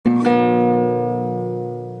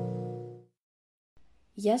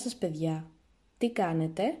Γεια σας παιδιά, τι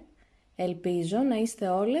κάνετε? Ελπίζω να είστε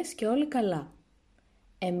όλες και όλοι καλά.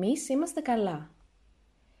 Εμείς είμαστε καλά.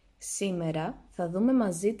 Σήμερα θα δούμε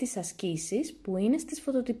μαζί τις ασκήσεις που είναι στις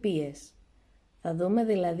φωτοτυπίες. Θα δούμε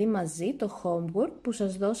δηλαδή μαζί το homework που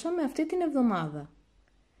σας δώσαμε αυτή την εβδομάδα.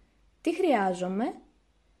 Τι χρειάζομαι?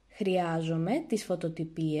 Χρειάζομαι τις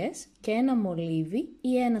φωτοτυπίες και ένα μολύβι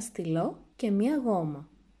ή ένα στυλό και μία γόμα.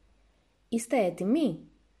 Είστε έτοιμοι?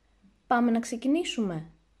 Πάμε να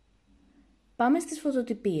ξεκινήσουμε. Πάμε στις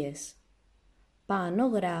φωτοτυπίες. Πάνω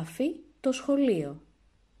γράφει το σχολείο.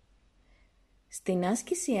 Στην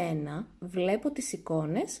άσκηση 1 βλέπω τις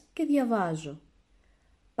εικόνες και διαβάζω.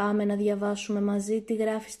 Πάμε να διαβάσουμε μαζί τι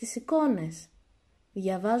γράφει στις εικόνες.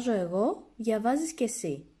 Διαβάζω εγώ, διαβάζεις και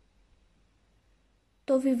εσύ.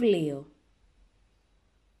 Το βιβλίο.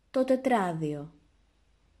 Το τετράδιο.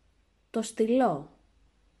 Το στυλό.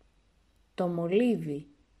 Το μολύβι.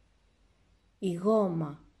 Η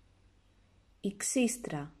γόμα. Η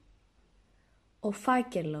ξύστρα. Ο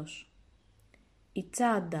φάκελος. Η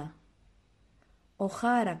τσάντα. Ο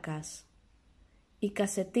χάρακας. Η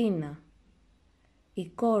κασετίνα. Η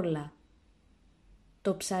κόλλα.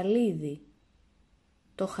 Το ψαλίδι.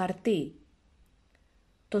 Το χαρτί.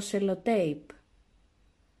 Το σελοτέιπ.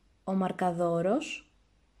 Ο μαρκαδόρος.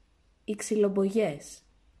 Οι ξυλομπογιές.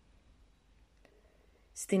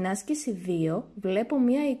 Στην άσκηση 2 βλέπω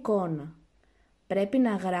μία εικόνα. Πρέπει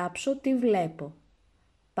να γράψω τι βλέπω.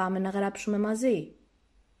 Πάμε να γράψουμε μαζί.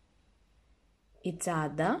 Η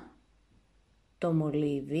τσάντα, το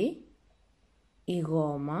μολύβι, η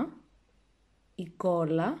γόμα, η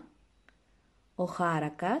κόλλα, ο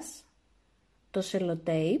χάρακας, το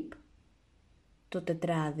σελοτέιπ, το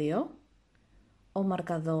τετράδιο, ο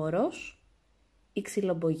μαρκαδόρος, οι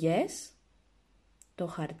ξυλομπογιές, το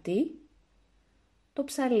χαρτί, το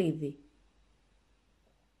ψαλίδι.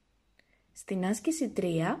 Στην άσκηση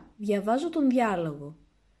 3 διαβάζω τον διάλογο.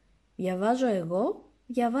 Διαβάζω εγώ,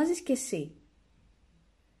 διαβάζεις και εσύ.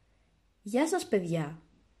 Γεια σας παιδιά.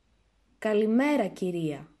 Καλημέρα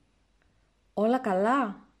κυρία. Όλα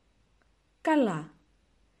καλά? Καλά.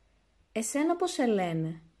 Εσένα πώς σε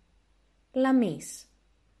λένε? Λαμής.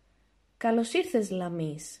 Καλώς ήρθες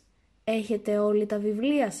Λαμής. Έχετε όλοι τα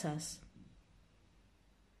βιβλία σας?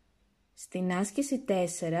 Στην άσκηση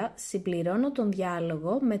 4 συμπληρώνω τον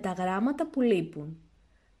διάλογο με τα γράμματα που λείπουν.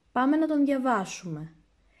 Πάμε να τον διαβάσουμε.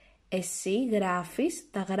 Εσύ γράφεις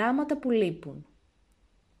τα γράμματα που λείπουν.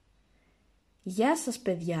 Γεια σας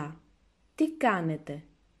παιδιά. Τι κάνετε?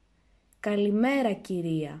 Καλημέρα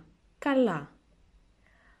κυρία. Καλά.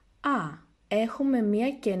 Α, έχουμε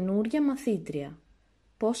μία καινούρια μαθήτρια.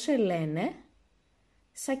 Πώς σε λένε?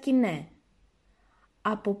 Σακινέ.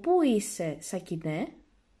 Από πού είσαι Σακινέ?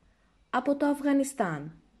 Από το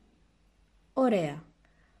Αφγανιστάν. Ωραία.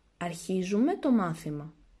 Αρχίζουμε το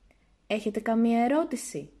μάθημα. Έχετε καμία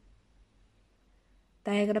ερώτηση?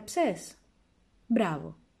 Τα έγραψες?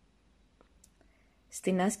 Μπράβο.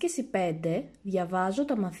 Στην άσκηση 5 διαβάζω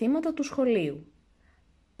τα μαθήματα του σχολείου.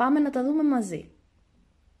 Πάμε να τα δούμε μαζί.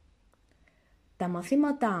 Τα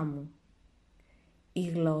μαθήματά μου. Η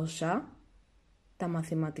γλώσσα, τα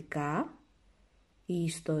μαθηματικά, η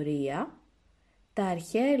ιστορία, τα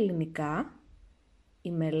αρχαία ελληνικά,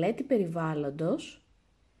 η μελέτη περιβάλλοντος,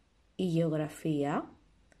 η γεωγραφία,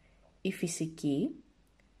 η φυσική,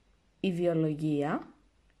 η βιολογία,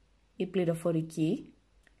 η πληροφορική,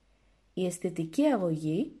 η αισθητική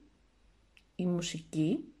αγωγή, η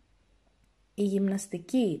μουσική, η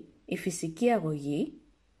γυμναστική, η φυσική αγωγή,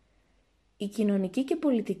 η κοινωνική και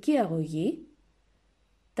πολιτική αγωγή,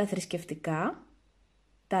 τα θρησκευτικά,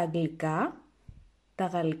 τα αγγλικά, τα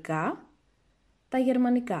γαλλικά, τα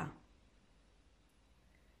γερμανικά.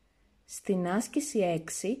 Στην άσκηση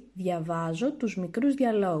 6 διαβάζω τους μικρούς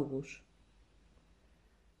διαλόγους.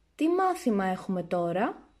 Τι μάθημα έχουμε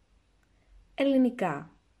τώρα?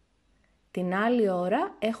 Ελληνικά. Την άλλη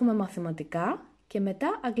ώρα έχουμε μαθηματικά και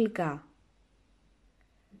μετά αγγλικά.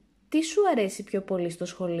 Τι σου αρέσει πιο πολύ στο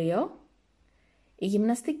σχολείο? Η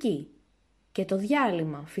γυμναστική και το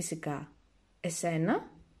διάλειμμα φυσικά.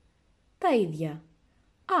 Εσένα? Τα ίδια.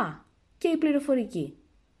 Α, και η πληροφορική.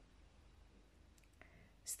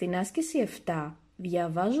 Στην άσκηση 7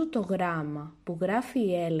 διαβάζω το γράμμα που γράφει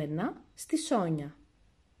η Έλενα στη Σόνια.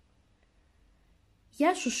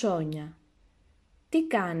 Γεια σου Σόνια. Τι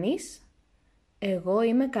κάνεις? Εγώ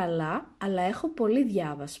είμαι καλά, αλλά έχω πολύ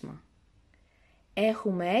διάβασμα.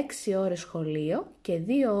 Έχουμε 6 ώρες σχολείο και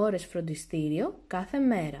 2 ώρες φροντιστήριο κάθε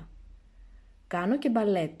μέρα. Κάνω και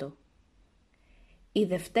μπαλέτο. Η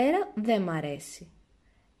Δευτέρα δεν μ' αρέσει.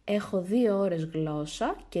 Έχω 2 ώρες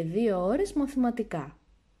γλώσσα και 2 ώρες μαθηματικά.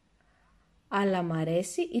 Αλλά μ'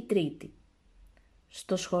 αρέσει η Τρίτη.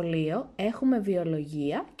 Στο σχολείο έχουμε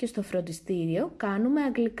βιολογία και στο φροντιστήριο κάνουμε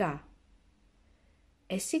αγγλικά.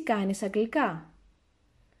 Εσύ κάνεις αγγλικά?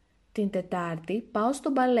 Την Τετάρτη πάω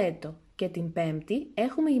στο μπαλέτο και την Πέμπτη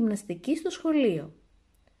έχουμε γυμναστική στο σχολείο.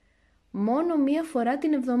 Μόνο μία φορά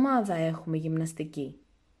την εβδομάδα έχουμε γυμναστική.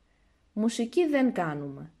 Μουσική δεν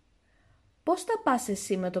κάνουμε. Πώς θα πας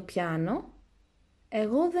εσύ με το πιάνο?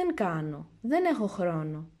 Εγώ δεν κάνω, δεν έχω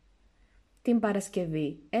χρόνο. Την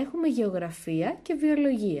Παρασκευή έχουμε γεωγραφία και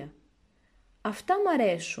βιολογία. Αυτά μ'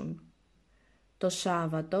 αρέσουν. Το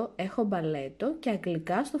Σάββατο έχω μπαλέτο και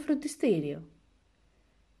αγγλικά στο φροντιστήριο.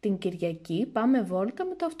 Την Κυριακή πάμε βόλτα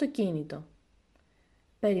με το αυτοκίνητο.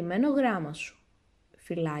 Περιμένω γράμμα σου.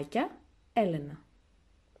 Φιλάκια, Έλενα.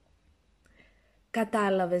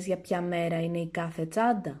 Κατάλαβες για ποια μέρα είναι η κάθε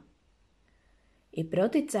τσάντα? Η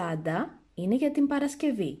πρώτη τσάντα είναι για την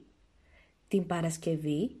Παρασκευή. Την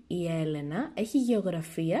Παρασκευή η Έλενα έχει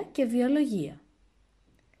γεωγραφία και βιολογία.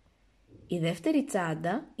 Η δεύτερη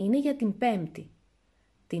τσάντα είναι για την Πέμπτη.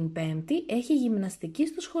 Την Πέμπτη έχει γυμναστική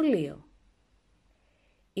στο σχολείο.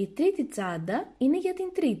 Η τρίτη τσάντα είναι για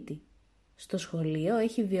την Τρίτη. Στο σχολείο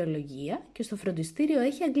έχει βιολογία και στο φροντιστήριο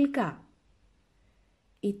έχει αγγλικά.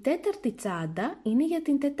 Η τέταρτη τσάντα είναι για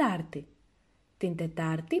την Τετάρτη. Την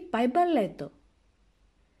Τετάρτη πάει μπαλέτο.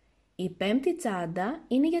 Η πέμπτη τσάντα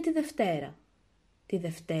είναι για τη Δευτέρα. Τη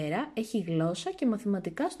Δευτέρα έχει γλώσσα και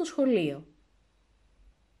μαθηματικά στο σχολείο.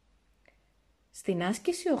 Στην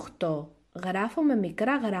άσκηση 8 γράφω με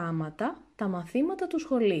μικρά γράμματα τα μαθήματα του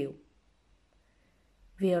σχολείου.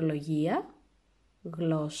 Βιολογία,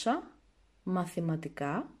 γλώσσα,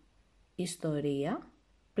 μαθηματικά, ιστορία,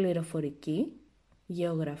 πληροφορική,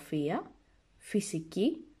 γεωγραφία,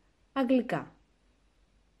 φυσική, αγγλικά.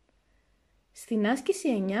 Στην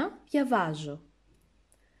άσκηση 9 διαβάζω.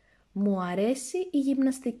 Μου αρέσει η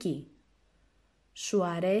γυμναστική. Σου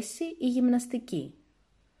αρέσει η γυμναστική.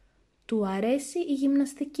 Του αρέσει η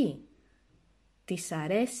γυμναστική. Της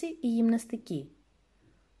αρέσει η γυμναστική.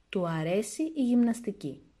 Του αρέσει η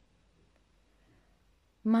γυμναστική.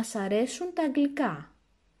 Μας αρέσουν τα αγγλικά.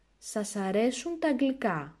 Σας αρέσουν τα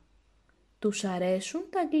αγγλικά. Τους αρέσουν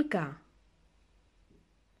τα αγγλικά.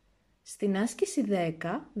 Στην άσκηση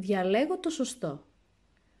 10 διαλέγω το σωστό.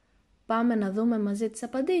 Πάμε να δούμε μαζί τις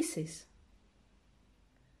απαντήσεις.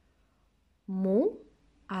 Μου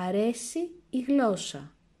αρέσει η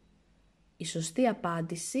γλώσσα. Η σωστή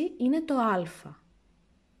απάντηση είναι το α.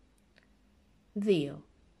 2.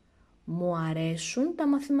 Μου αρέσουν τα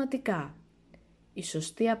μαθηματικά. Η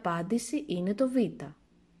σωστή απάντηση είναι το β.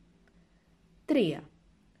 3.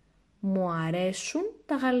 Μου αρέσουν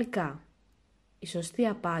τα γαλλικά. Η σωστή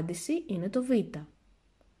απάντηση είναι το β.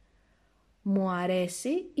 Μου αρέσει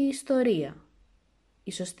η ιστορία.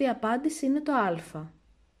 Η σωστή απάντηση είναι το α.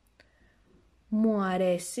 Μου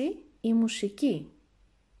αρέσει η μουσική.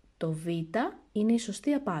 Το β είναι η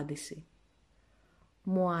σωστή απάντηση.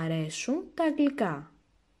 Μου αρέσουν τα αγγλικά.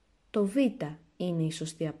 Το β είναι η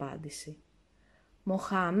σωστή απάντηση.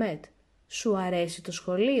 Μοχάμετ, σου αρέσει το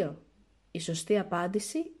σχολείο? Η σωστή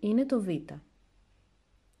απάντηση είναι το β.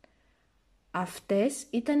 Αυτές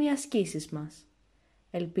ήταν οι ασκήσεις μας.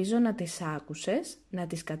 Ελπίζω να τις άκουσες, να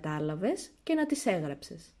τις κατάλαβες και να τις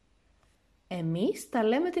έγραψες. Εμείς τα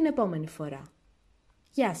λέμε την επόμενη φορά.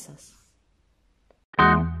 Γεια σας!